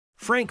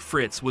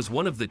Fritz was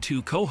one of the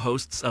two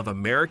co-hosts of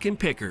American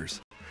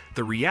Pickers,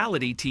 the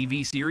reality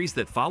TV series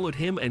that followed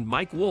him and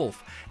Mike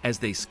Wolfe as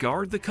they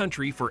scoured the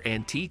country for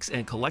antiques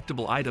and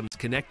collectible items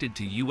connected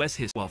to U.S.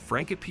 history. While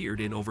Frank appeared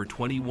in over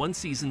 21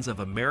 seasons of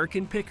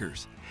American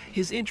Pickers,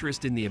 his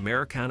interest in the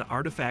Americana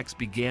artifacts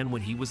began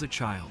when he was a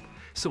child,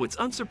 so it's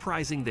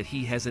unsurprising that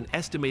he has an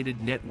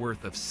estimated net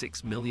worth of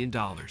 $6 million.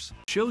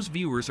 Show's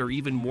viewers are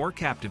even more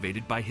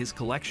captivated by his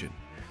collection,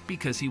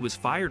 because he was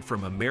fired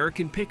from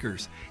American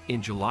Pickers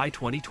in July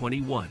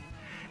 2021,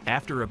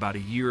 after about a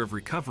year of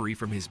recovery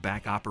from his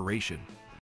back operation.